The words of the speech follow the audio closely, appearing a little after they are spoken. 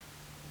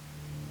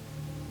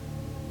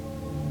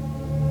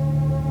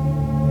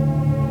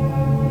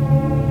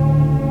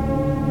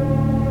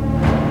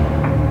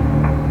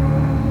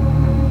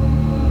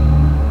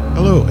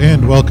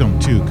welcome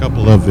to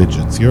Couple of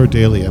Vidgets, your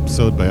daily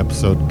episode by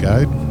episode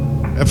guide.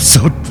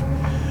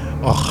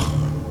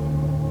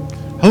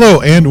 Hello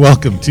and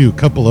welcome to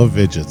Couple of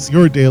Vidgets,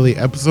 your daily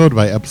episode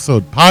by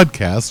episode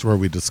podcast where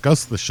we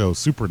discuss the show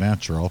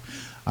Supernatural.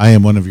 I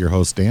am one of your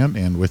hosts, Dan,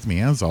 and with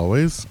me, as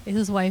always, is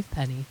his wife,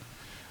 Penny,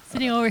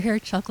 sitting over here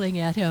chuckling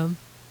at him,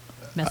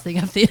 messing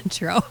up the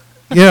intro.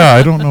 Yeah,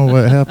 I don't know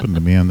what happened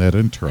to me on that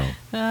intro.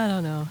 I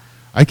don't know.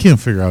 I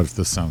can't figure out if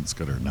this sounds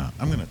good or not.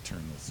 I'm going to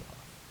turn this off.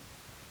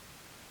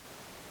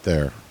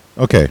 There.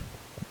 Okay.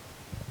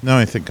 Now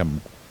I think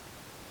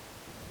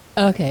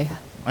Okay.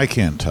 I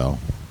can't tell.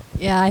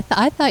 Yeah,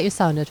 I thought you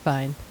sounded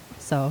fine.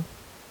 So.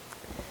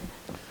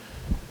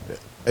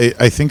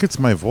 I think it's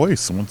my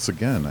voice once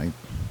again.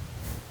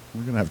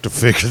 We're going to have to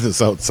figure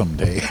this out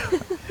someday.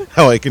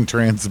 How I can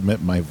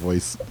transmit my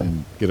voice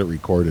and get it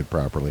recorded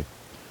properly.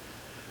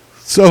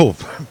 So,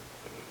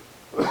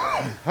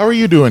 how are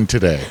you doing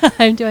today?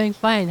 I'm doing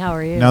fine. How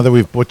are you? Now that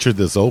we've butchered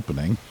this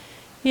opening.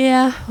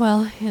 Yeah,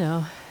 well, you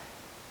know.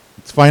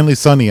 It's finally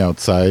sunny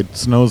outside.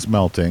 Snow's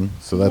melting,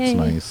 so that's Yay.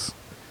 nice.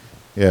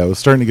 Yeah, it was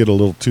starting to get a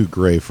little too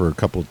gray for a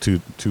couple too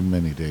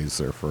many days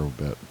there for a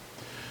bit.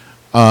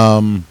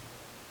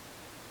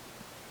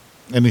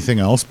 Anything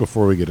else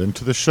before we get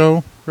into the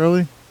show,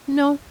 really?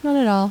 No, not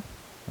at all.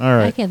 All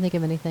right. I can't think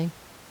of anything.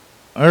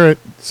 All right,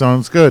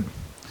 sounds good.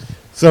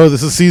 So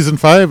this is Season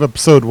 5,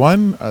 Episode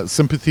 1,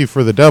 Sympathy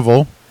for the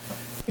Devil.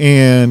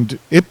 And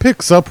it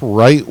picks up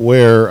right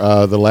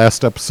where the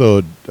last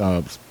episode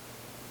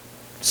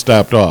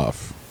stopped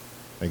off.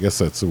 I guess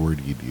that's the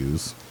word you'd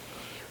use.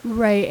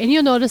 Right, and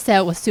you'll notice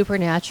that with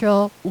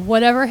Supernatural,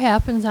 whatever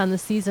happens on the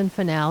season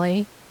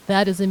finale,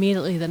 that is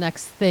immediately the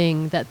next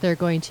thing that they're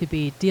going to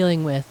be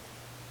dealing with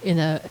in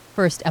the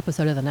first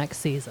episode of the next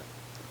season.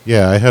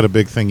 Yeah, I had a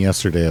big thing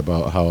yesterday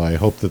about how I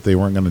hoped that they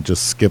weren't going to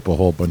just skip a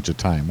whole bunch of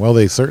time. Well,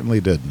 they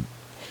certainly didn't.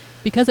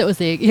 Because it was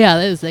the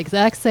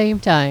exact same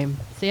time.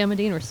 Sam and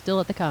Dean were still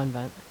at the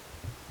convent.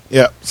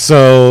 Yeah,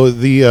 so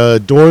the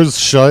doors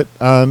shut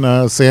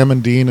on Sam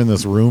and Dean in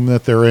this room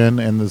that they're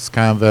in this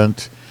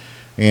convent,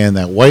 and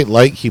that white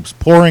light keeps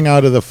pouring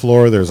out of the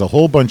floor. There's a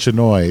whole bunch of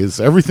noise.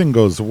 Everything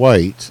goes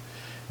white,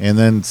 and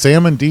then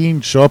Sam and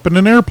Dean show up in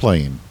an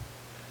airplane.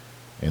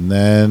 And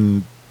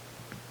then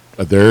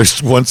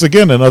there's once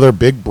again another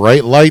big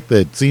bright light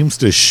that seems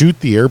to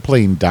shoot the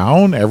airplane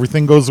down.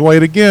 Everything goes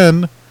white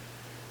again,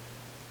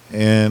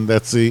 and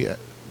that's the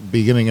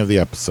beginning of the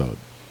episode.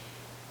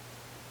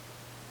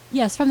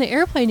 Yes, from the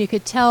airplane you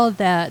could tell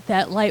that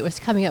that light was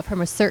coming up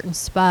from a certain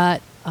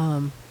spot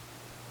on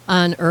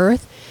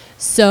Earth.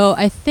 So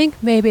I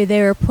think maybe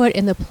they were put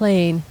in the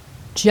plane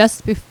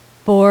just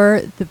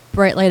before the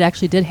bright light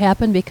actually did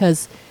happen,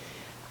 because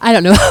I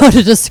don't know how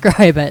to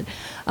describe it.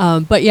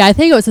 But yeah, I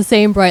think it was the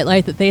same bright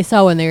light that they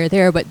saw when they were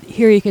there, but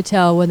here you could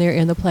tell when they were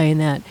in the plane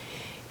that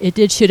it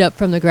did shoot up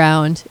from the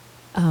ground.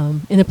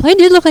 And the plane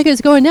did look like it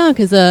was going down,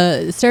 because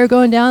it started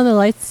going down,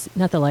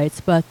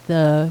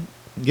 the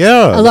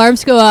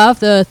alarms go off,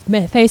 the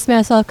face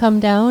masks all come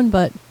down,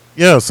 but...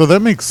 Yeah, so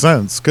that makes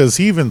sense, because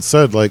he even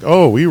said, like,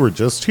 oh, we were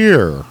just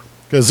here.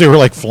 Because they were,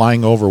 like,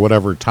 flying over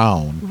whatever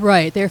town.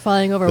 Right, they're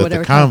flying over that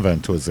whatever the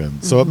convent was in.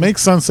 Mm-hmm. So it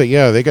makes sense that,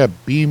 yeah, they got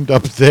beamed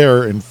up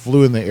there and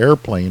flew in the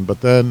airplane,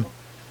 but then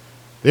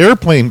the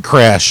airplane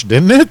crashed,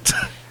 didn't it?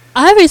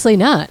 Obviously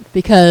not,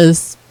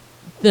 because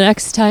the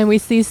next time we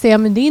see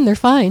Sam and Dean, they're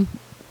fine.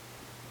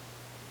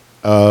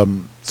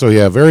 So,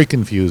 yeah, very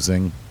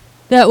confusing.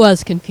 That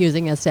was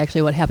confusing as to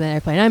actually what happened in the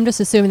airplane. I'm just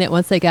assuming that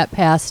once they got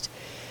past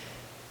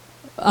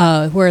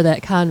where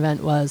that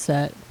convent was,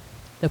 that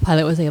the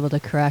pilot was able to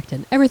correct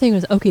and everything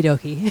was okie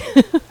dokie.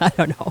 I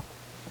don't know.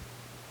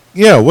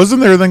 Yeah, wasn't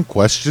there then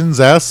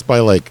questions asked by,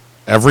 like,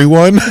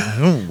 everyone?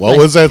 What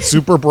was that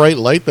super bright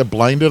light that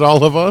blinded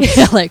all of us?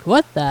 Yeah, like,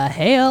 what the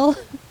hell?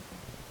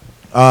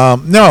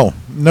 No,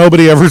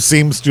 nobody ever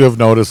seems to have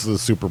noticed the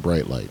super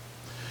bright light.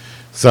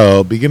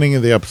 So, beginning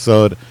of the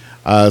episode,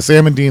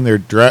 Sam and Dean, they're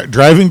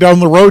driving down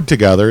the road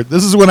together.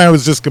 This is when I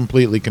was just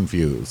completely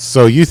confused.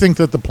 So, you think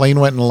that the plane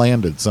went and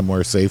landed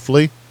somewhere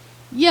safely?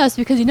 Yes,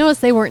 because you notice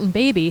they weren't in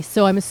Baby,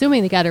 so I'm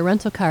assuming they got a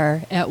rental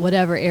car at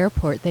whatever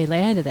airport they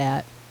landed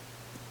at,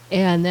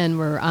 and then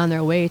were on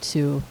their way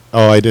to...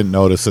 Oh, I didn't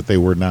notice that they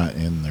were not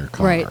in their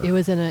car. Right, it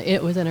was in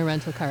a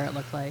rental car, it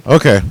looked like.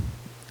 Okay.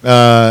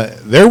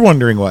 They're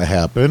wondering what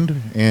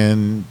happened,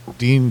 and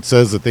Dean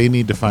says that they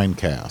need to find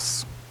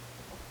Cass.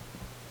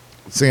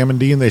 Sam and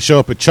Dean, they show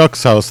up at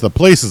Chuck's house. The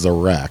place is a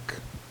wreck.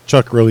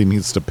 Chuck really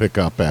needs to pick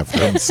up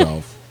after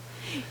himself.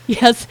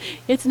 Yes,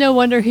 it's no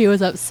wonder he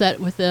was upset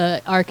with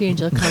the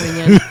Archangel coming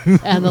in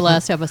and the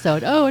last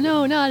episode. Oh,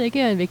 no, not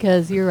again,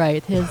 because you're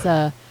right. His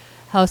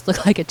house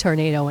looked like a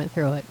tornado went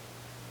through it.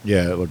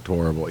 Yeah, it looked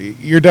horrible.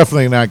 You're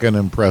definitely not going to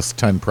impress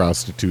 10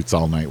 prostitutes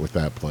all night with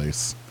that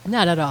place.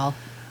 Not at all.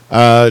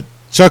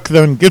 Chuck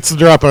then gets the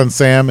drop on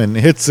Sam and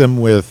hits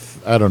him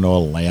with, I don't know, a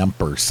lamp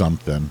or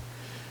something.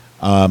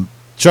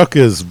 Chuck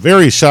is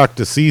very shocked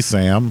to see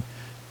Sam,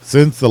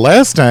 since the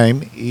last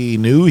time he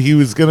knew he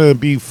was going to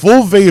be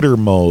full Vader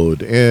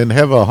mode and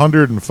have a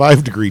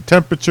 105-degree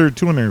temperature,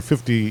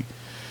 250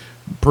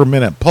 per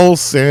minute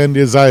pulse, and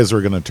his eyes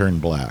were going to turn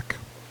black.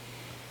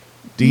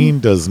 Dean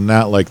does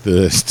not like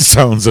the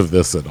sounds of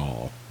this at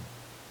all.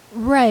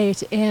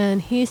 Right,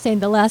 and he's saying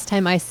the last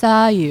time I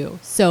saw you.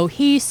 So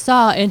he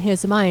saw in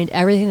his mind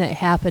everything that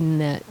happened in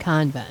that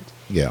convent.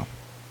 Yeah.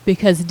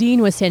 Because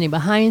Dean was standing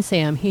behind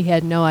Sam, he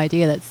had no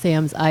idea that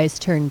Sam's eyes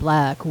turned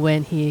black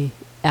when he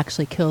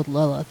actually killed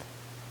Lilith.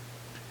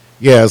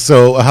 Yeah,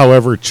 so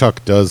however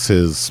Chuck does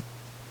his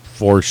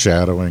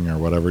foreshadowing or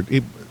whatever,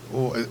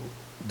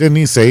 didn't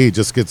he say he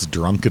just gets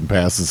drunk and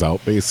passes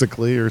out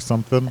basically or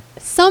something?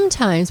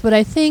 Sometimes, but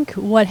I think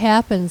what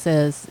happens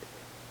is,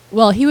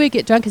 well, he would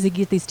get drunk because he'd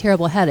get these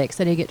terrible headaches,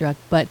 and he'd get drunk,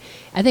 but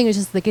I think it was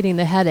just getting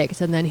the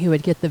headaches, and then he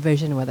would get the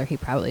vision whether he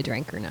probably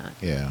drank or not.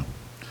 Yeah.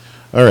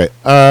 All right.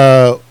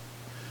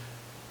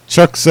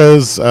 Chuck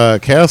says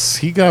Cass,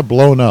 he got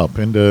blown up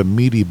into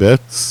meaty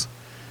bits.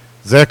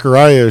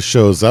 Zachariah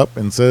shows up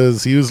and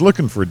says he was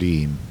looking for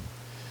Dean.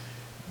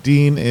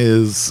 Dean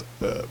is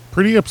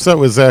pretty upset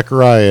with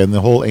Zachariah and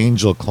the whole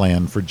Angel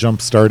clan for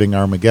jump-starting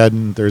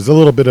Armageddon. There's a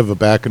little bit of a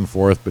back and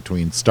forth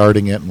between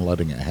starting it and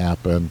letting it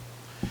happen.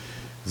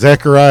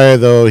 Zachariah,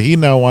 though, he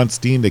now wants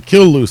Dean to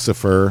kill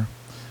Lucifer,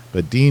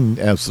 but Dean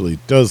absolutely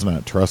does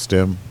not trust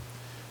him.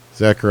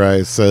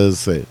 Zachariah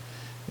says that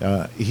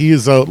he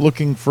is out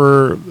looking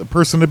for a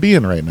person to be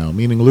in right now,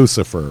 meaning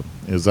Lucifer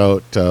is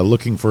out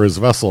looking for his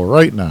vessel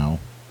right now.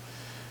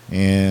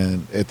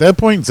 And at that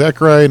point,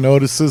 Zachariah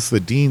notices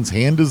that Dean's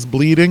hand is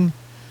bleeding,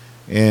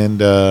 and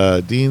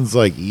Dean's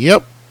like,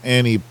 yep,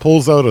 and he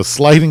pulls out a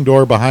sliding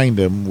door behind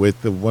him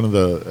with one of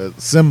the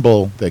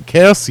symbol that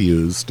Cass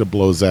used to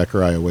blow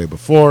Zachariah away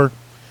before,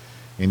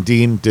 and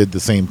Dean did the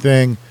same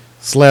thing,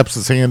 slaps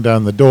his hand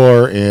on the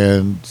door,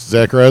 and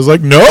Zachariah's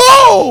like,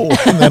 no!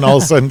 And then all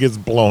of a sudden gets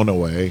blown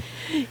away.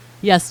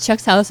 Yes,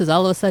 Chuck's house is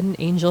all of a sudden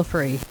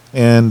angel-free.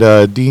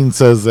 And Dean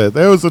says that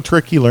was a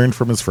trick he learned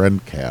from his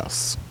friend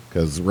Cass,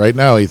 because right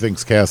now he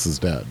thinks Cass is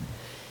dead.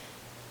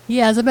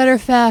 Yeah, as a matter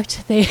of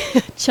fact,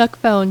 Chuck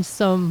found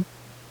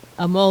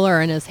a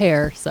molar in his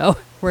hair, so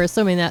we're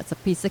assuming that's a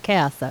piece of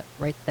Cass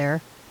right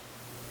there.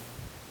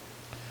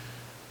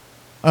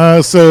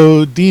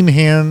 So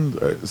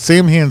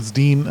Sam hands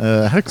Dean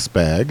a hex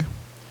bag,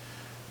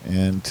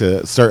 and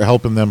to start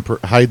helping them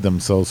hide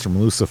themselves from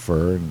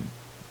Lucifer.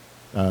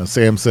 And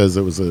Sam says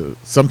it was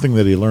something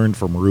that he learned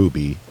from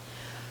Ruby.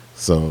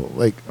 So,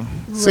 like,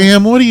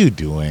 Sam, what are you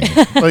doing?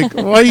 Like,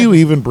 why are you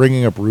even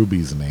bringing up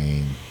Ruby's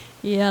name?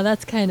 Yeah,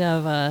 that's kind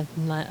of a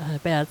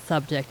bad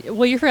subject.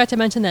 Well, you forgot to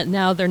mention that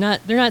now they're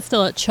not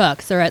still at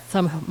Chuck's. They're at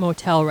some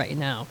motel right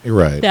now.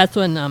 Right. That's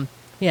when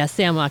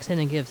Sam walks in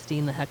and gives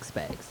Dean the hex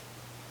bags.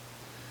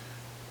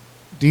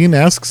 Dean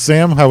asks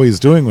Sam how he's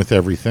doing with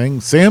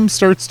everything. Sam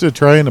starts to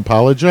try and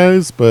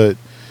apologize, but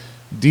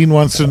Dean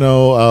wants to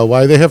know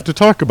why they have to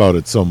talk about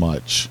it so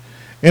much.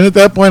 And at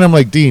that point, I'm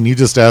like, Dean, you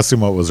just asked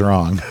him what was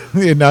wrong.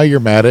 And now you're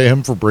mad at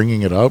him for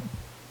bringing it up?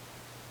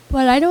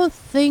 But I don't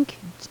think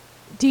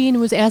Dean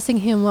was asking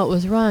him what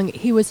was wrong.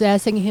 He was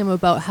asking him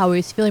about how he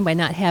was feeling by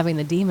not having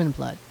the demon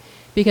blood.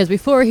 Because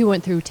before he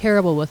went through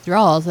terrible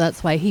withdrawals,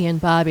 that's why he and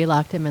Bobby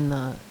locked him in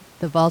the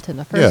vault in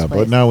the first place. Yeah,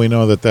 but now we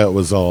know that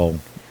was all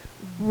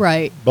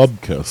right.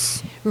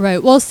 Bubkus.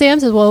 Right. Well, Sam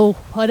says, well,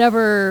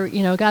 whatever,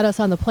 got us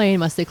on the plane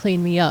must have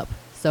cleaned me up.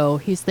 So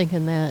he's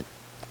thinking that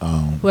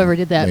whoever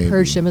did that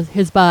purged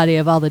his body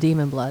of all the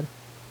demon blood.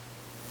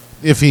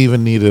 If he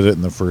even needed it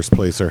in the first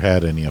place or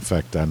had any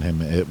effect on him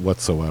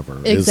whatsoever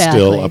is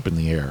still up in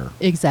the air.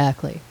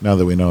 Exactly. Now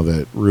that we know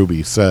that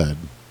Ruby said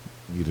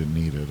he didn't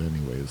need it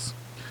anyways.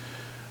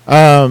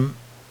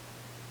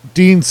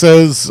 Dean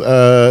says, he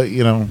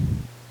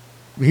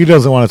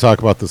doesn't want to talk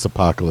about this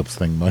apocalypse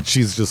thing much.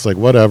 He's just like,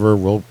 whatever,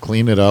 we'll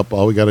clean it up.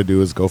 All we got to do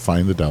is go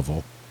find the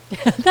devil.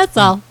 That's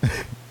all.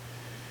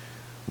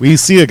 We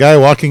see a guy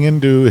walking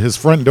into his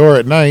front door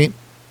at night.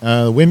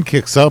 The wind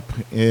kicks up,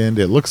 and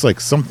it looks like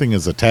something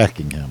is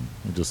attacking him.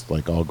 It just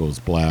all goes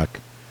black.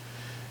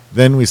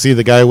 Then we see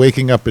the guy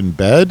waking up in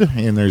bed,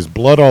 and there's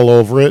blood all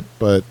over it,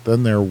 but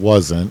then there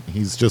wasn't.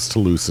 He's just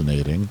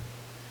hallucinating.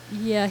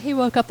 Yeah, he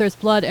woke up, there's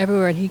blood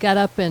everywhere, and he got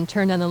up and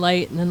turned on the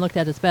light and then looked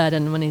at his bed,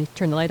 and when he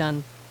turned the light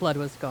on, blood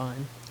was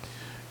gone.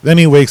 Then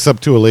he wakes up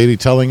to a lady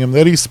telling him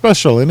that he's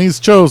special and he's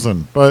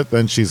chosen, but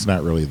then she's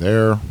not really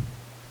there.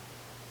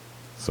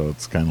 So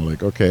it's kind of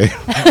like, okay,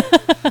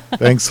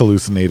 thanks,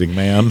 hallucinating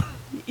man.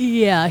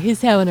 Yeah,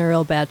 he's having a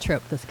real bad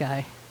trip, this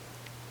guy.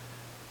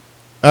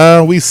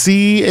 We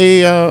see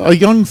a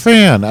young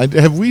fan.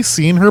 Have we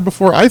seen her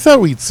before? I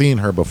thought we'd seen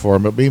her before,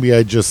 but maybe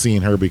I'd just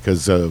seen her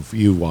because of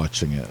you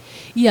watching it.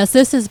 Yes,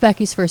 this is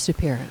Becky's first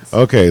appearance.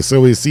 Okay,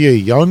 so we see a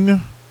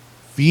young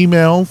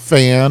female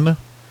fan.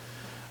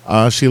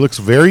 She looks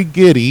very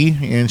giddy,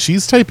 and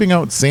she's typing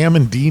out Sam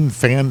and Dean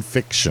fan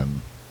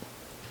fiction.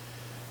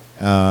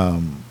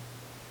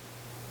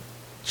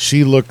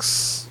 She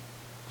looks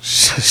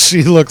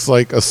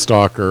like a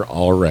stalker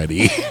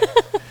already.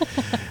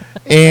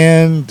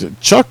 And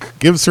Chuck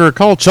gives her a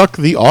call. Chuck,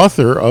 the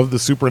author of the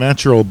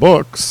Supernatural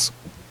books,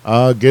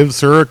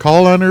 gives her a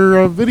call on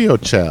her video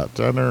chat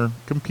on her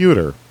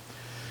computer.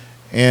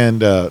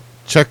 And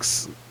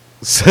Chuck's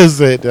says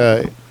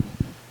that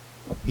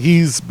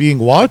he's being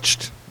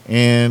watched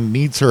and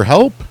needs her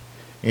help,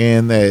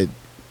 and that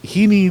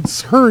he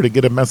needs her to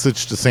get a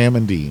message to Sam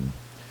and Dean.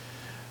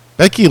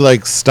 Becky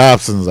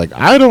stops and is like,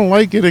 I don't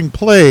like getting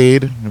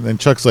played. And then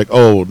Chuck's like,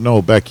 oh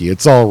no, Becky,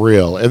 it's all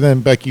real. And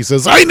then Becky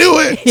says, I knew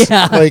it.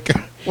 Yeah.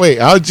 Wait,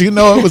 how'd you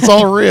know it was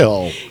all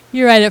real?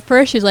 You're right. At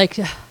first, she's like,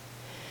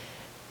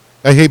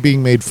 I hate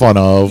being made fun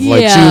of. She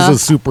Yeah. was a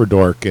super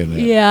dork in it.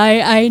 yeah,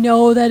 I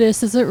know that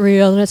this isn't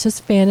real and it's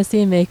just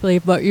fantasy and make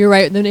believe. But you're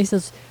right. And then he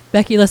says,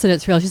 Becky, listen,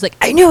 it's real. She's like,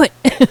 I knew it.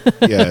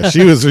 Yeah,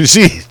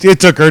 it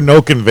took her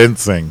no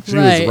convincing. She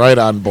was Right. right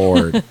on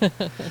board.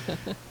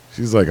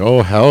 She's like,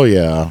 oh, hell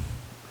yeah.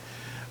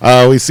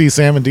 We see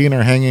Sam and Dean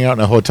are hanging out in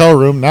a hotel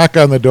room, knock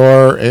on the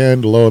door,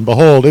 and lo and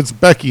behold, it's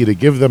Becky to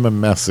give them a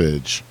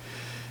message.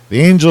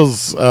 The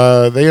Angels,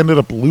 they ended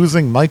up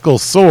losing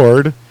Michael's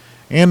sword,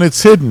 and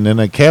it's hidden in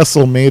a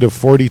castle made of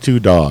 42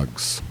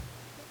 dogs.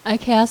 A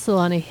castle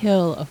on a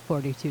hill of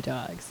 42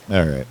 dogs.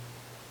 All right.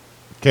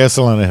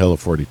 Castle on a hill of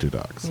 42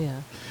 dogs.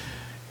 Yeah.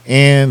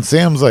 And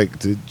Sam's like,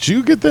 did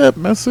you get that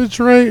message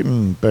right?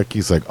 And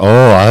Becky's like,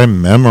 oh, I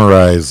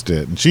memorized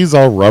it. And she's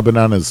all rubbing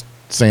on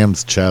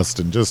Sam's chest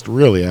and just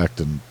really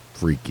acting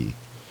freaky.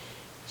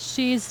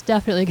 She's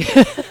definitely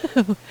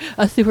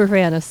a super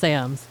fan of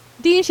Sam's.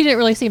 Dean, she didn't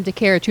really seem to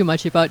care too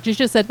much about. She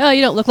just said, oh,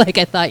 you don't look like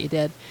I thought you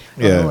did.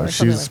 Yeah, Or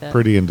something she's like that.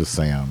 pretty into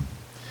Sam.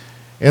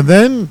 And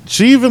then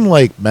she even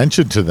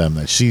mentioned to them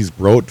that she's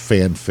wrote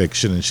fan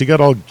fiction, and she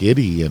got all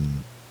giddy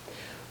and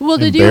Well,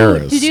 did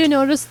embarrassed. you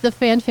notice the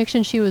fan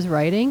fiction she was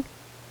writing?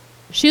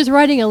 She was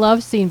writing a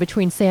love scene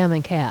between Sam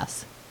and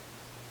Cass.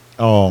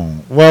 oh,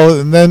 well,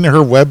 and then her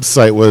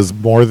website was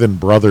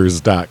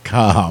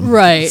morethanbrothers.com.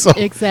 Right, So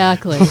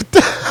exactly. what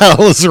the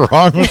hell is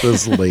wrong with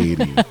this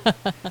lady?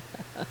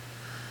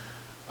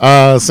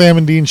 Sam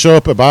and Dean show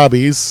up at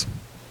Bobby's.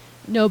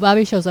 No,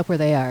 Bobby shows up where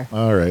they are.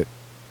 All right.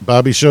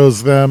 Bobby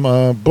shows them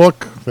a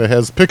book that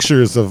has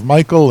pictures of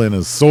Michael and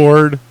his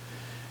sword,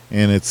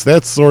 and it's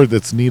that sword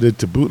that's needed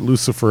to boot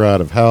Lucifer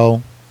out of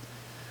hell.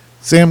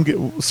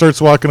 Sam starts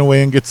walking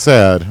away and gets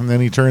sad, and then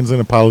he turns and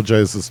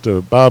apologizes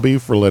to Bobby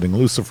for letting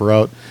Lucifer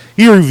out.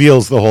 He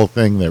reveals the whole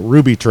thing, that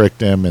Ruby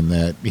tricked him and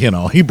that,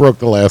 he broke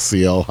the last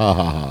seal. Ha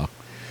ha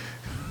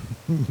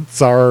ha.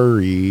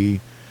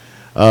 Sorry.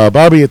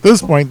 Bobby, at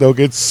this point, though,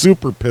 gets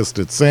super pissed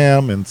at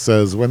Sam and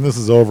says, when this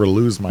is over,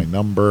 lose my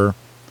number.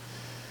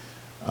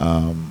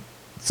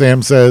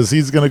 Sam says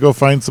he's going to go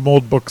find some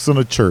old books in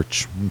a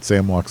church, and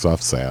Sam walks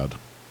off sad.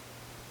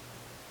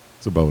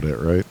 That's about it,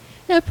 right?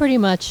 Yeah, pretty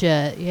much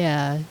it.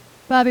 Yeah,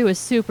 Bobby was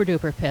super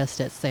duper pissed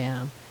at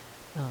Sam.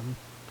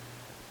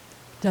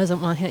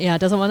 Doesn't want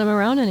him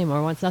around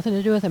anymore. Wants nothing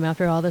to do with him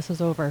after all this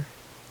is over.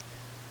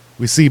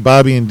 We see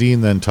Bobby and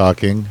Dean then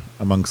talking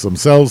amongst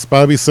themselves.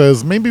 Bobby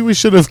says maybe we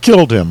should have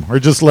killed him or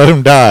just let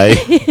him die.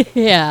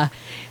 Yeah,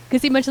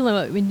 because he mentioned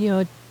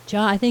when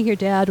John. I think your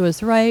dad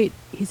was right.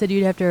 He said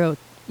you'd have to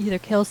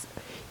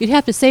you'd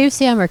have to save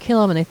Sam or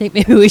kill him, and I think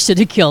maybe we should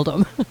have killed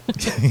him.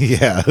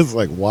 Yeah, it's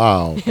like,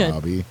 wow,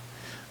 Bobby.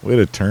 Way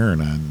to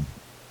turn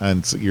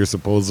on your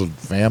supposed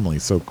family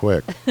so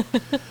quick.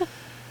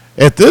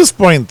 At this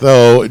point,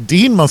 though,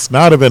 Dean must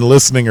not have been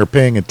listening or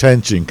paying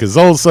attention, because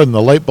all of a sudden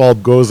the light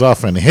bulb goes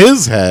off in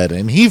his head,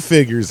 and he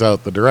figures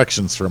out the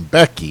directions from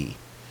Becky.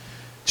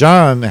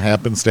 John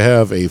happens to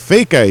have a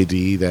fake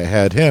ID that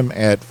had him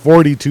at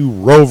 42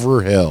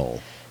 Rover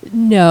Hill.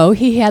 No,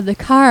 he had the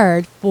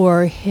card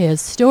for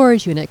his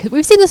storage unit. Because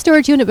we've seen the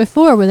storage unit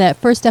before with that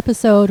first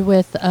episode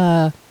with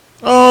Oh,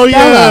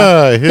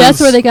 Bella. yeah.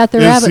 That's where they got the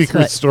his rabbit's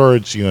secret foot.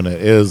 storage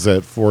unit is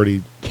at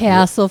 40.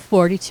 Castle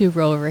 42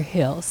 Rover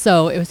Hill.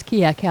 So it was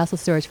Castle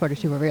Storage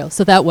 42 Rover Hill.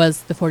 So that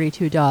was the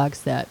 42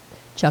 dogs that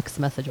Chuck's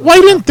message was Why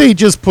about. didn't they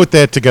just put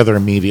that together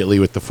immediately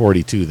with the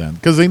 42 then?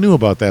 Because they knew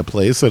about that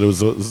place, that it was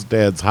his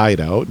dad's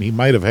hideout, and he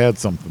might have had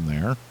something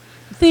there.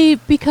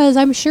 Because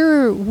I'm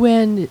sure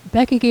when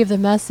Becky gave the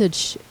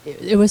message,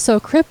 it was so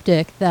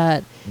cryptic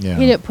that Yeah.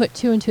 he didn't put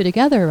two and two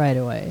together right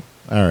away.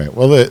 All right.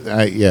 Well,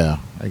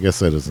 I guess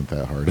that isn't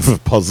that hard of a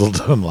puzzle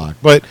to unlock.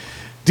 But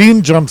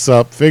Dean jumps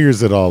up,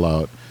 figures it all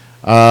out.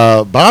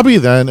 Bobby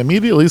then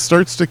immediately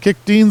starts to kick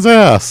Dean's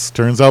ass.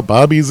 Turns out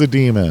Bobby's a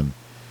demon.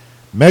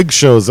 Meg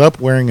shows up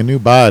wearing a new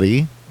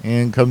body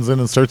and comes in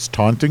and starts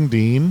taunting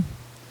Dean.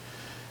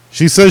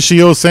 She says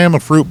she owes Sam a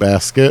fruit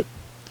basket.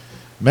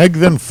 Meg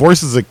then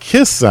forces a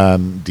kiss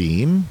on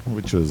Dean,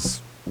 which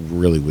was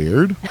really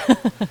weird.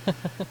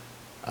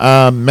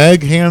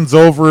 Meg hands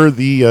over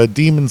the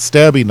demon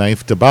stabby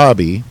knife to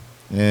Bobby,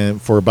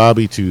 and for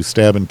Bobby to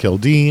stab and kill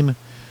Dean.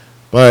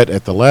 But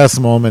at the last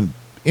moment,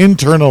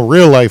 internal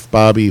real-life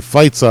Bobby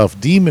fights off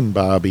demon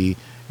Bobby,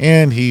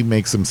 and he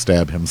makes him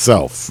stab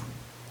himself.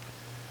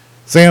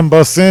 Sam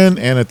busts in,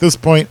 and at this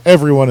point,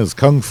 everyone is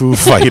kung fu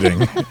fighting.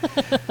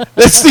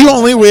 That's the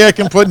only way I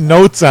can put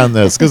notes on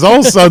this, because all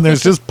of a sudden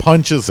there's just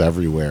punches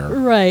everywhere.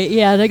 Right,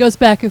 yeah, that goes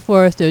back and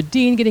forth to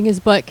Dean getting his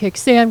butt kicked,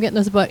 Sam getting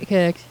his butt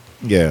kicked,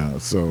 Yeah,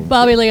 so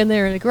Bobby laying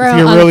there in the if ground.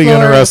 you're on the really floor.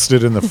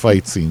 interested in the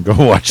fight scene, go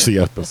watch the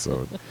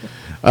episode.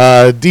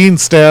 Dean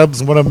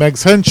stabs one of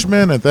Meg's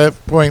henchmen. At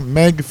that point,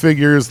 Meg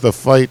figures the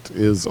fight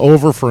is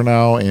over for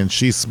now, and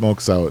she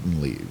smokes out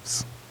and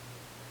leaves.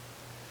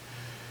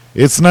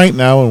 It's night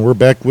now, and we're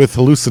back with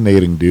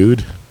hallucinating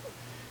dude.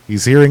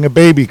 He's hearing a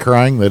baby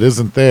crying that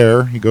isn't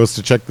there. He goes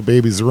to check the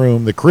baby's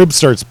room. The crib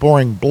starts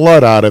pouring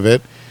blood out of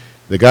it.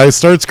 The guy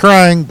starts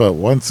crying, but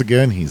once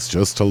again, he's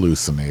just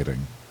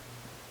hallucinating.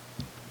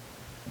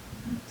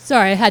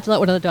 Sorry, I had to let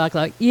one of the dogs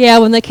out. Yeah,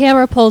 when the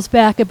camera pulls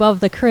back above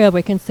the crib,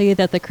 we can see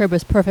that the crib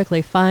is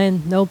perfectly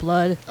fine. No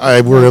blood. I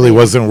really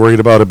wasn't worried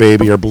about a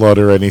baby or blood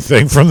or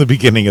anything from the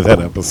beginning of that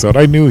episode.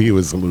 I knew he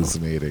was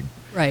hallucinating.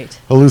 Right.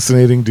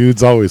 Hallucinating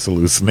dude's always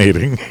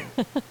hallucinating.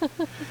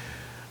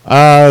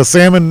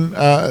 Sam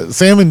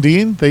and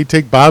Dean, they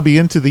take Bobby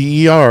into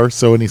the ER,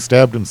 so when he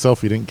stabbed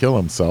himself, he didn't kill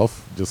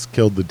himself. Just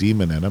killed the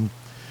demon in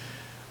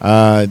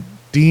him.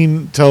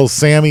 Dean tells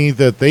Sammy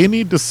that they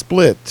need to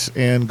split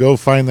and go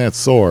find that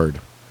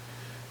sword.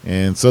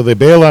 And so they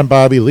bail on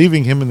Bobby,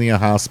 leaving him in the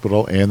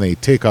hospital, and they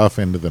take off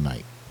into the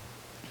night.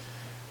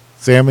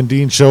 Sam and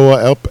Dean show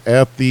up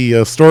at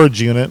the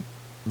storage unit,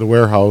 the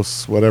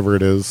warehouse, whatever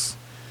it is.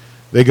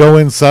 They go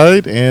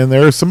inside, and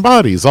there are some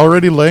bodies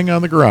already laying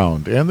on the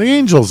ground, and the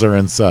angels are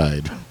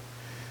inside.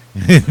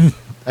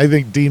 I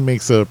think Dean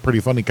makes a pretty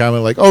funny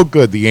comment like, oh,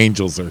 good, the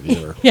angels are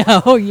here.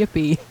 Yeah, oh,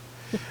 yippee.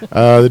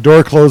 The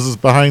door closes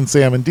behind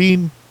Sam and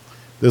Dean.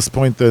 At this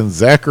point, then,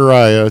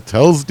 Zachariah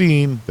tells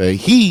Dean that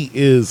he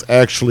is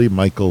actually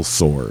Michael's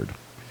sword.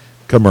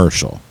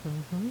 Commercial.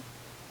 Mm-hmm.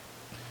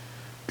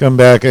 Come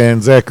back,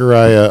 and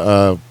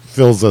Zachariah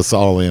fills us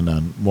all in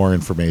on more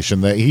information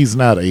that he's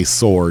not a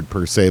sword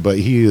per se, but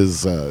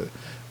he's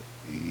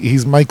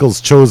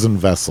Michael's chosen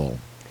vessel.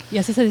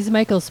 Yes, he said he's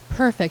Michael's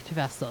perfect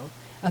vessel.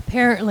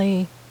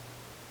 Apparently,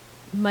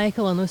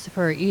 Michael and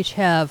Lucifer each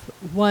have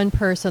one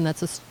person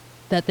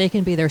that they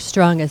can be their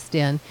strongest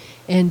in,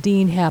 and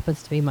Dean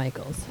happens to be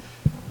Michael's.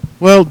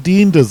 Well,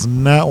 Dean does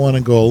not want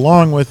to go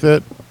along with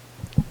it.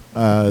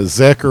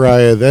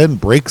 Zachariah then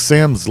breaks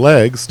Sam's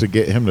legs to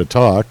get him to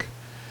talk.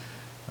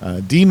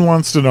 Dean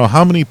wants to know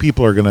how many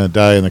people are going to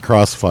die in the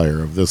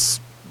crossfire of this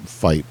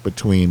fight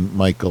between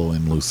Michael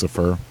and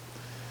Lucifer.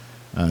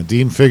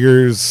 Dean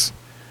figures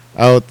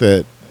out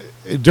that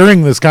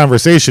during this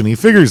conversation, he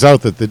figures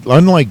out that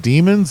unlike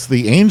demons,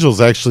 the angels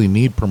actually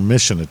need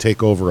permission to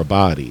take over a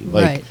body.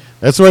 Right.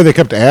 That's why they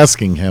kept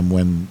asking him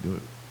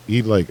when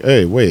he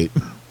hey, wait.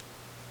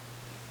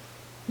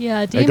 Yeah,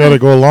 I got to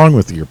go along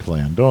with your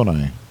plan, don't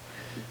I?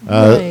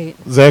 Right.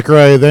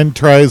 Zachariah then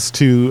tries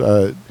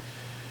to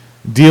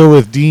deal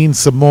with Dean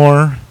some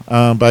more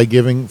by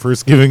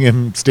first giving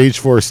him stage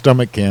 4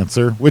 stomach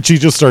cancer, which he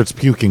just starts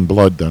puking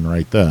blood then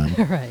right then.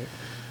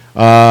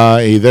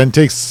 Right. He then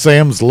takes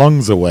Sam's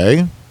lungs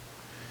away,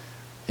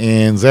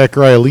 and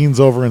Zachariah leans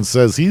over and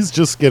says he's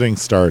just getting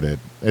started.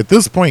 At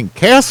this point,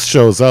 Cass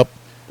shows up,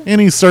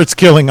 and he starts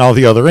killing all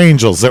the other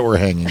angels that were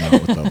hanging out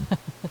with him.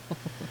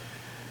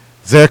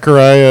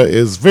 Zachariah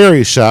is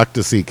very shocked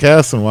to see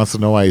Cass and wants to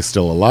know why he's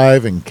still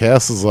alive, and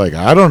Cass is like,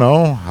 I don't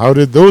know, how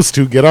did those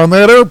two get on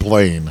that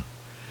airplane?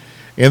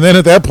 And then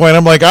at that point,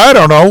 I'm like, I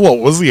don't know, what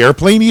was the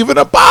airplane even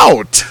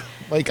about?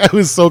 I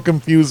was so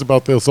confused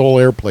about this whole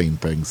airplane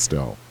thing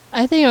still.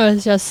 I think it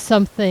was just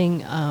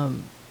something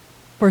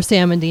for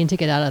Sam and Dean to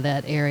get out of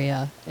that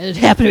area. It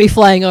happened to be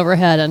flying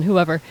overhead, and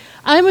whoever.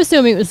 I'm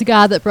assuming it was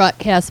God that brought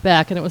Cass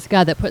back, and it was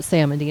God that put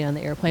Sam and Dean on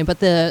the airplane. But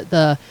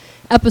the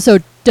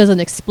episode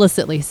doesn't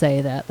explicitly say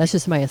that. That's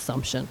just my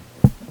assumption.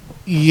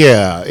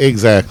 Yeah,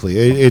 exactly.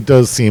 It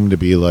does seem to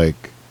be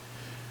like.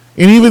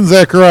 And even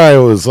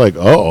Zachariah was like,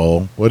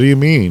 uh-oh, what do you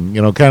mean?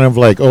 Kind of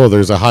like, oh,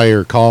 there's a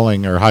higher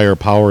calling or higher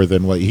power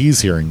than what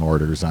he's hearing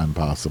orders on,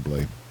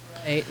 possibly.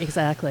 Right,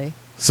 exactly.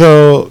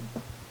 So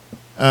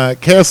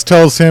Cass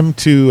tells him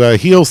to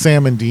heal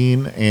Sam and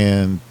Dean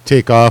and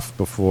take off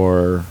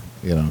before,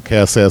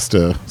 Cass has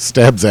to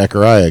stab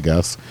Zachariah, I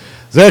guess.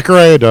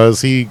 Zachariah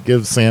does. He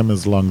gives Sam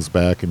his lungs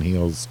back and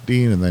heals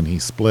Dean, and then he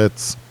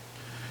splits.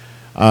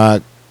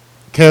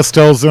 Cass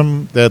tells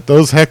him that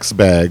those hex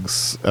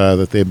bags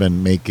that they've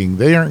been making,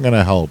 they aren't going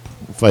to help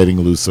fighting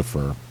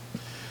Lucifer.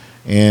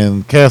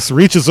 And Cass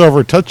reaches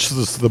over,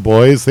 touches the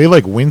boys. They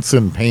wince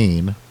in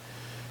pain.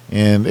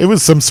 And it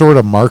was some sort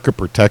of mark of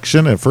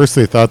protection. At first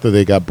they thought that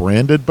they got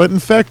branded, but in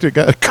fact it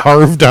got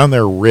carved on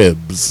their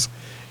ribs.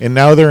 And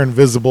now they're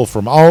invisible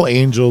from all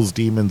angels,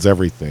 demons,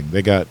 everything.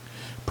 They got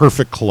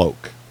perfect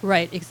cloak.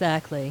 Right,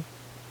 exactly.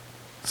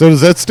 So does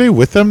that stay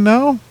with them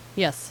now?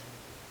 Yes.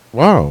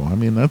 Wow, I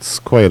mean, that's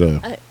quite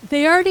a...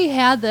 They already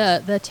had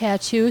the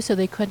tattoo, so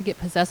they couldn't get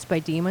possessed by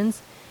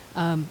demons.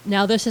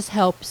 Now this just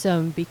helps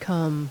them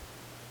become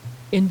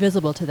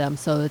invisible to them,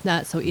 so it's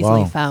not so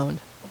easily found.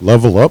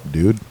 Level up,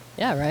 dude.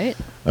 Yeah, right?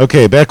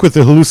 Okay, back with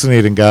the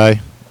hallucinating guy.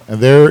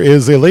 And there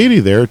is a lady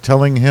there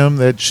telling him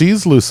that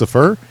she's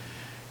Lucifer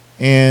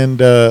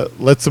and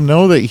lets him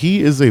know that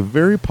he is a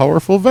very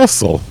powerful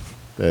vessel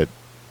that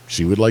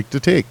she would like to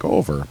take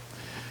over.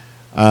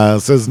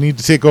 Says need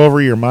to take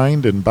over your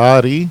mind and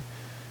body.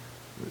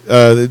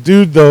 The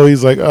dude, though,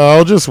 he's like, oh,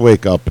 I'll just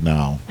wake up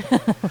now.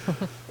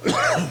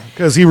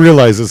 because he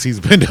realizes he's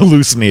been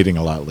hallucinating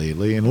a lot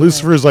lately. And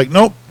Lucifer's like,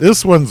 nope,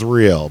 this one's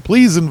real.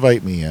 Please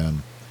invite me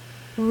in.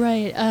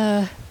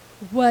 Right.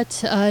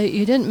 What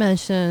you didn't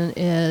mention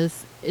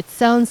is it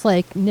sounds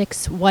like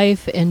Nick's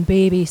wife and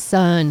baby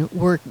son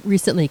were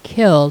recently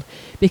killed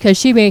because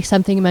she makes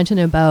something mention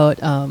about,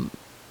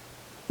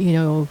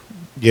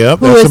 Yep,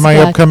 Who that's is in my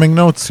that? upcoming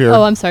notes here.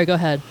 Oh, I'm sorry. Go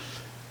ahead.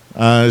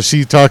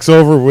 She talks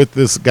over with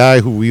this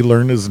guy who we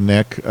learn is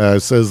Nick,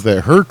 says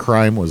that her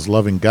crime was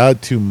loving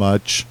God too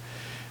much.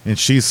 And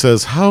she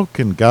says, how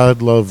can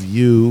God love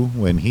you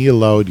when he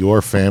allowed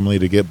your family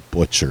to get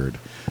butchered?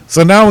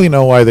 So now we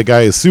know why the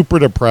guy is super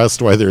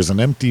depressed, why there's an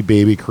empty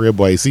baby crib,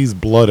 why he sees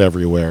blood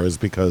everywhere, is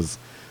because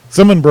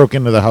someone broke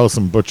into the house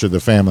and butchered the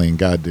family and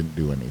God didn't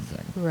do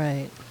anything.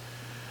 Right.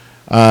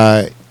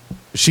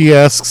 She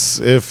asks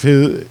if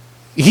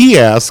he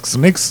asks,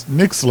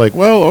 Nick's like,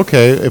 well,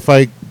 okay, if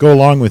I go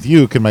along with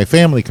you, can my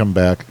family come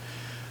back?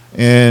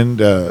 And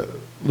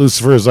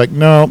Lucifer is like,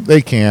 no,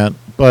 they can't,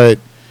 but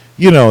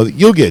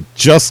you'll get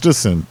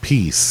justice and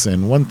peace.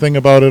 And one thing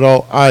about it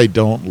all, I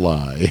don't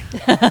lie.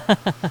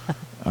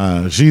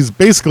 She's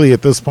basically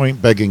at this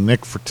point begging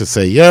Nick to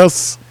say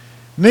yes.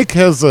 Nick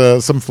has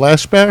some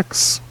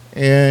flashbacks,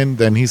 and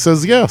then he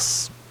says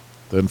yes.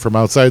 Then from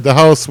outside the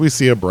house, we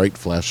see a bright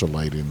flash of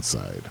light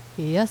inside.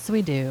 Yes,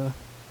 we do.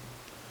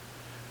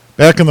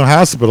 Back in the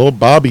hospital,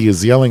 Bobby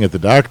is yelling at the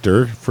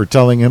doctor for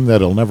telling him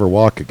that he'll never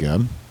walk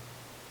again.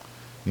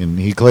 And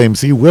he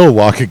claims he will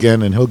walk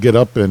again, and he'll get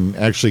up and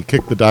actually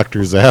kick the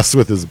doctor's ass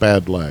with his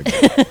bad leg.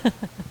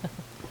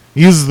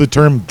 He uses the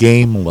term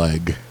game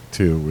leg,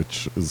 too,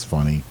 which is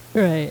funny.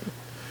 Right.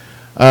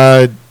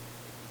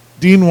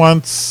 Dean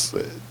wants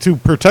to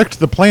protect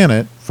the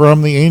planet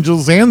from the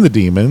angels and the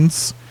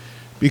demons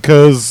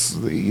because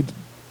he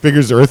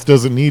figures Earth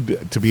doesn't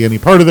need to be any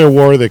part of their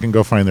war. They can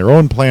go find their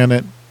own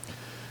planet.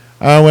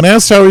 When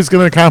asked how he's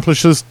going to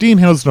accomplish this, Dean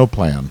has no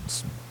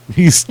plans.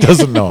 He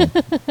doesn't know.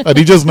 But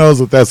he just knows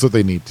that that's what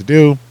they need to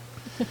do.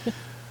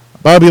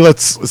 Bobby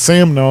lets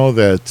Sam know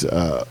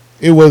that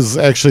it was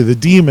actually the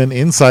demon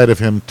inside of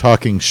him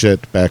talking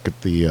shit back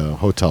at the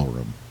hotel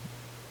room.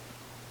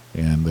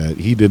 And that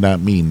he did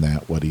not mean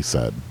that, what he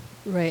said.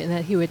 Right, and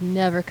that he would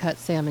never cut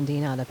Sam and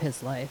Dean out of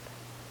his life.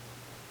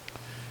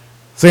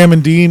 Sam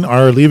and Dean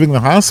are leaving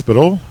the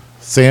hospital.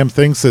 Sam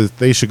thinks that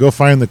they should go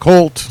find the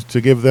Colt to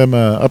give them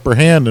an upper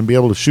hand and be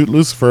able to shoot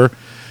Lucifer.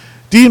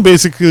 Dean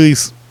basically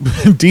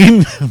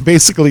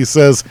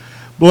says,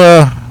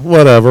 blah,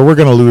 whatever, we're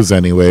going to lose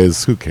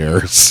anyways. Who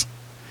cares?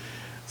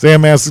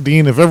 Sam asks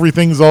Dean if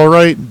everything's all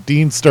right.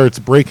 Dean starts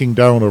breaking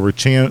down over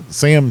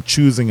Sam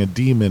choosing a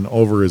demon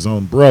over his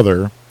own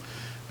brother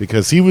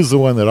because he was the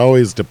one that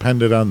always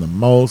depended on the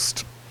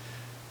most.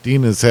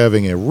 Dean is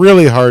having a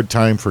really hard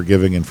time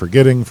forgiving and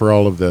forgetting for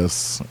all of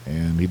this,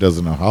 and he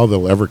doesn't know how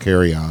they'll ever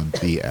carry on.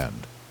 The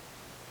end.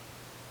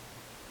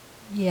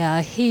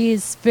 Yeah,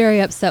 he's very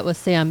upset with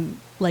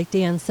Sam, like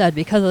Dan said,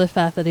 because of the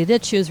fact that he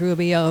did choose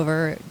Ruby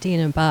over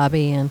Dean and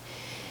Bobby, and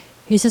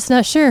he's just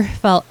not sure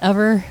if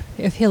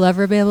he'll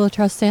ever be able to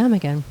trust Sam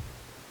again.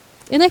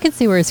 And I can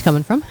see where he's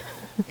coming from.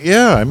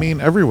 Yeah, I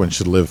mean, everyone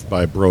should live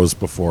by bros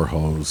before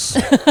hoes.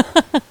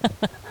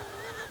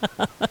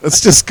 That's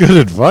just good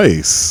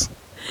advice.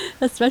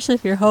 Especially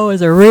if your hoe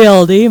is a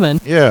real demon.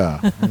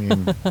 Yeah, I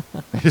mean,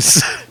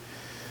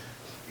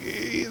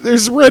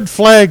 there's red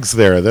flags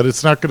there that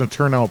it's not going to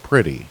turn out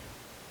pretty.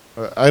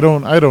 I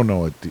don't know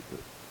what.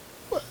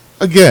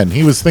 Again,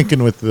 he was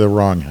thinking with the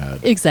wrong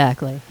head.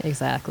 Exactly.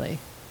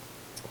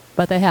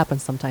 But that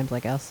happens sometimes, I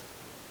guess.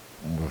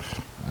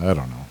 I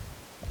don't know.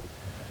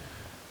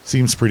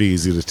 Seems pretty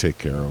easy to take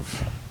care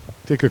of.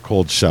 Take a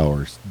cold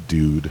shower,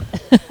 dude.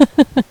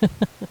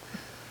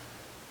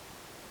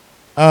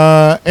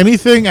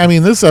 Anything? I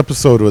mean, this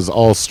episode was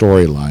all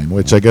storyline,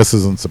 which I guess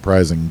isn't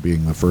surprising,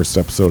 being the first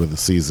episode of the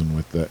season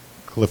with the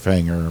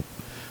cliffhanger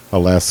how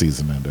last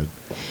season ended.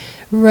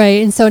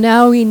 Right, and so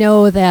now we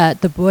know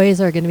that the boys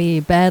are going to be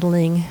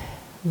battling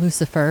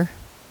Lucifer.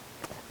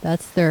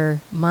 That's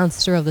their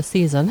monster of the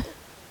season.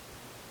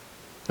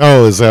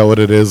 Oh, is that what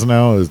it is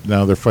now?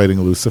 Now they're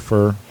fighting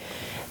Lucifer?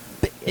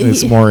 And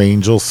it's more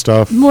angel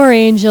stuff? More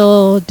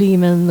angel,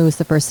 demon,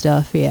 Lucifer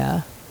stuff,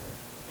 yeah.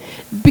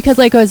 Because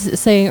like I was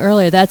saying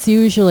earlier, that's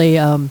usually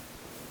the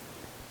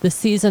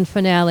season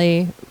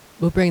finale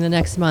will bring the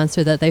next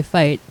monster that they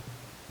fight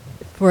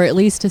for at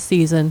least a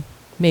season,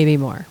 maybe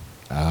more.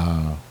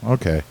 Ah,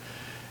 okay.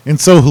 And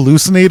so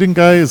hallucinating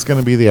guy is going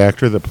to be the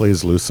actor that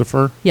plays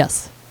Lucifer?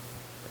 Yes.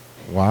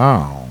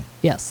 Wow.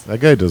 Yes. That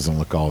guy doesn't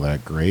look all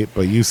that great,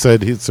 but you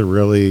said he's a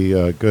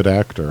really good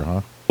actor,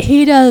 huh?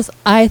 He does,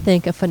 I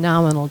think, a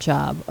phenomenal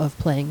job of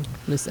playing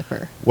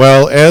Lucifer.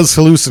 Well, as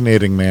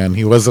hallucinating man,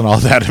 he wasn't all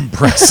that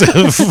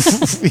impressive.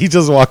 He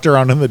just walked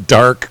around in the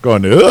dark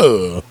going,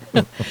 ugh.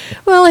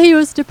 Well, he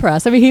was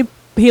depressed. I mean,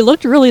 he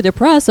looked really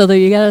depressed, although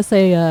you got to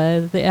say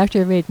the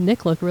actor made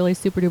Nick look really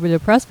super duper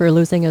depressed for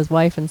losing his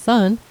wife and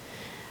son.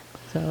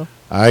 So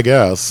I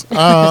guess.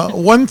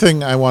 One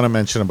thing I want to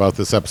mention about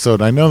this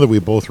episode, I know that we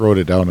both wrote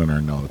it down in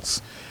our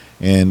notes,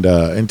 and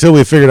until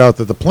we figured out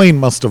that the plane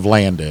must have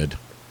landed,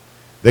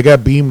 They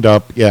got beamed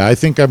up. Yeah, I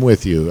think I'm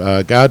with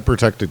you. God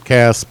protected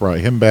Cass, brought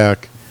him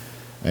back,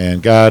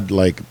 and God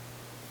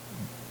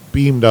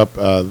beamed up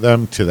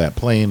them to that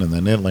plane, and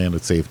then it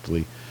landed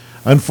safely.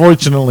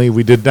 Unfortunately,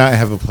 we did not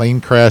have a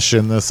plane crash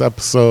in this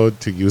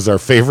episode. To use our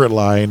favorite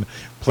line,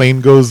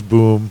 plane goes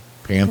boom,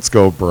 pants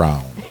go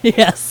brown.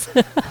 Yes.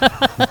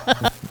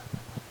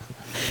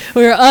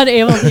 We were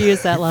unable to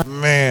use that line.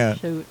 Man,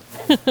 Shoot.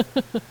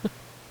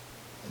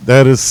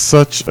 that is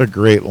such a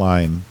great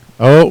line.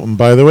 Oh, and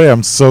by the way,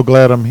 I'm so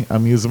glad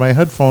I'm using my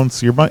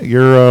headphones.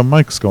 Your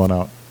mic's going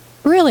out.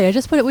 Really? We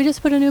just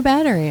put a new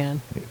battery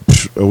in.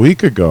 A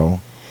week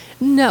ago.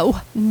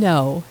 No.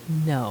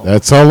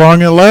 That's how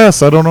long it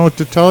lasts. I don't know what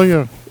to tell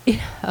you.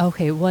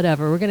 Okay,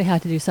 whatever. We're gonna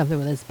have to do something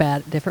with this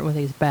different with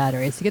these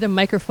batteries. To get a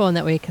microphone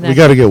that we can. We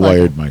got to get plug in.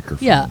 wired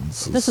microphones. Yeah,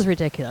 this is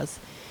ridiculous.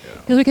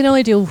 Because we can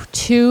only do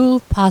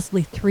 2,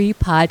 possibly 3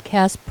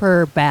 podcasts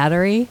per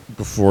battery.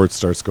 Before it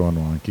starts going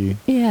wonky.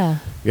 Yeah.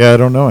 Yeah, I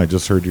don't know. I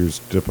just heard yours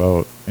dip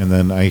out, and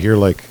then I hear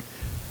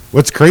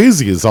what's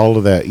crazy is all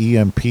of that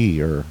EMP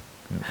or,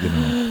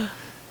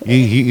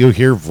 you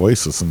hear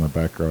voices in the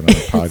background on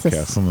the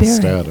podcast and the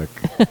static.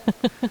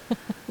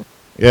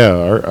 Yeah,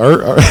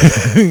 our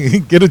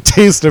get a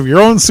taste of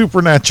your own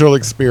supernatural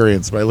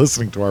experience by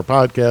listening to our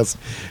podcast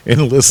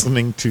and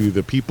listening to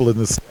the people in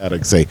the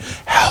static say,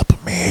 "Help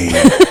me."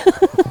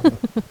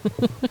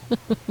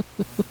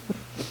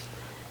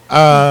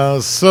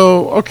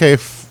 Okay,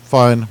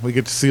 fine. We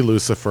get to see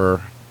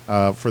Lucifer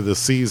for this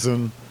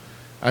season.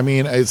 I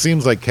mean, it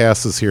seems like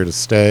Cass is here to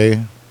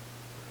stay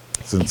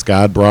since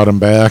God brought him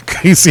back.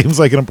 He seems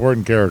like an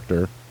important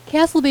character.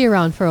 Cass will be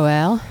around for a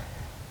while.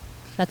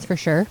 That's for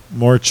sure.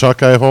 More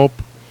Chuck, I hope.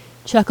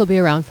 Chuck will be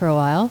around for a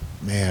while.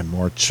 Man,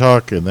 more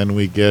Chuck. And then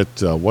we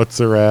get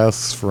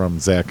What's-Her-Ass from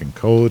Zach and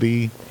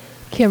Cody.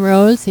 Kim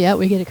Rose, yeah,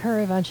 we get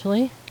her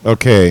eventually.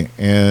 Okay,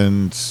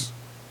 and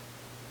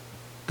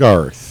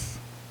Garth.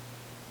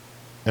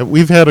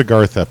 We've had a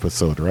Garth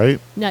episode, right?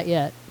 Not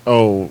yet.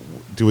 Oh,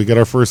 do we get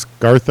our first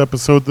Garth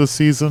episode this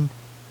season?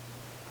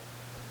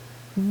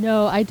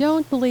 No, I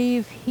don't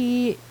believe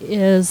he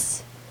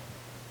is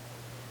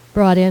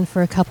brought in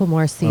for a couple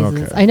more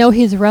seasons. Okay. I know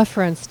he's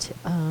referenced,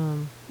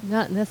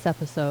 not in this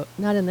episode,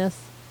 not in this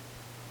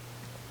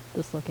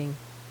looking.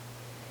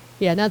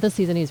 Yeah, not this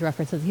season he's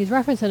referenced. He's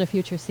referenced in a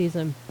future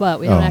season, but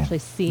we haven't actually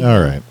seen All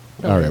him right.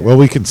 till All right. later. Well,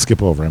 we can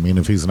skip over. I mean,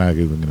 if he's not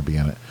even going to be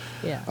in it.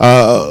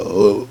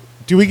 Yeah.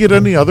 Do we get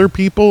any other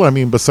people? I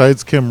mean,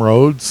 besides Kim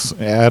Rhodes,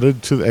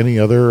 added to any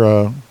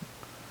other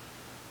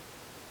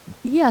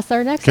Yes,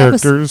 our next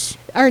characters?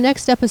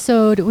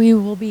 episode, we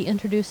will be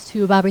introduced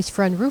to Bobby's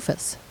friend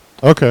Rufus.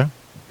 Okay.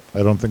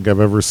 I don't think I've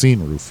ever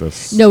seen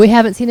Rufus. No, we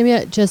haven't seen him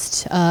yet.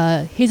 Just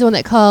he's the one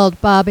that called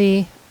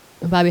Bobby.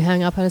 And Bobby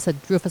hung up on us. Said,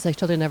 "Rufus, I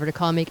told you never to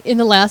call me." In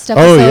the last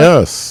episode. Oh,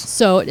 yes.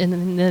 So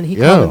and then he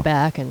Yeah. called him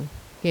back and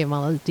gave him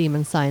all those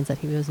demon signs that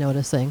he was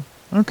noticing.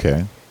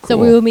 Okay. So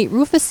we cool. will meet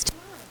Rufus.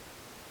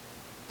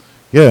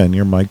 Yeah, and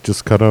your mic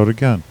just cut out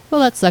again.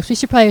 Well, that sucks. We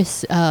should probably.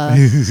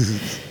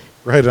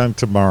 Right on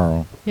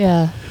tomorrow.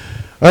 Yeah.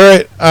 All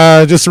right.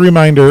 Just a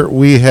reminder,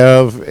 we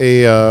have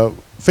a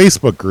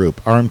Facebook group,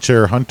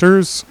 Armchair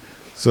Hunters.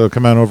 So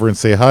come on over and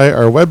say hi.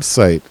 Our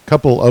website,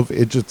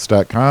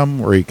 coupleofidgits.com,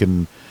 where you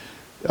can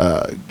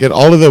get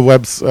all of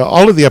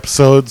the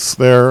episodes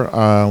there.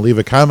 Leave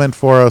a comment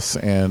for us,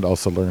 and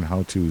also learn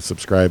how to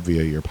subscribe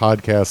via your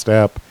podcast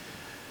app.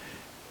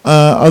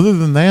 Other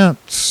than that,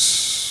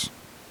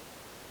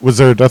 was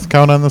there a death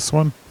count on this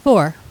one?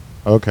 4.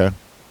 Okay.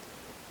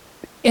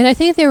 And I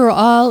think they were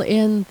all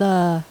in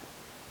the,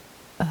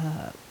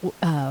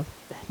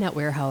 not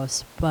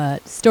warehouse,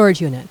 but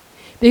storage unit.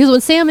 Because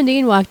when Sam and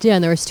Dean walked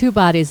in, there was 2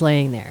 bodies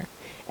laying there.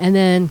 And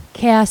then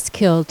Cass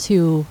killed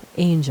 2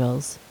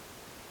 angels.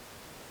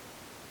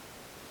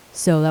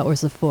 So that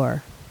was the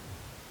 4.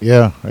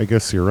 Yeah, I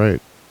guess you're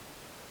right.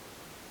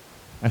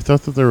 I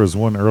thought that there was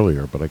one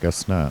earlier, but I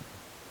guess not.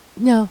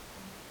 No.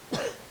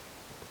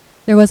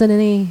 There wasn't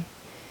any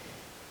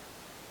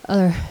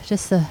other,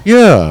 just the...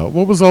 Yeah,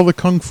 what was all the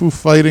kung fu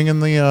fighting in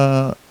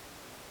the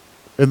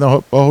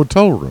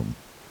hotel room?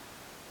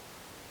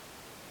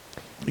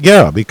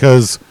 Yeah,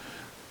 because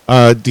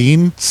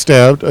Dean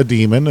stabbed a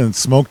demon and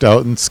smoked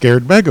out and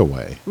scared Meg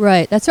away.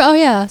 Right. That's right. Oh,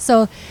 yeah.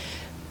 So,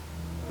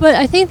 but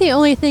I think the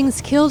only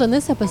things killed in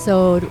this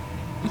episode,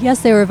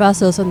 yes, they were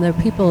vessels and the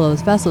people of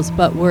those vessels,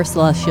 but were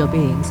celestial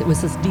beings. It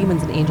was just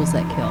demons and angels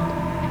that killed.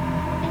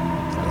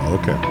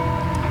 Okay.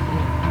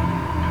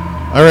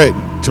 All right,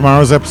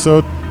 tomorrow's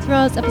episode.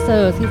 Tomorrow's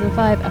episode, season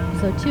 5,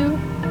 episode 2.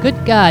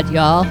 Good God,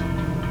 y'all.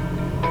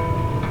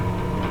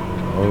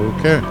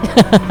 Okay.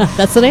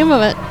 That's the name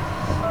of it.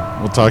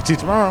 We'll talk to you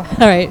tomorrow.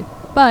 All right.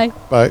 Bye.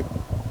 Bye.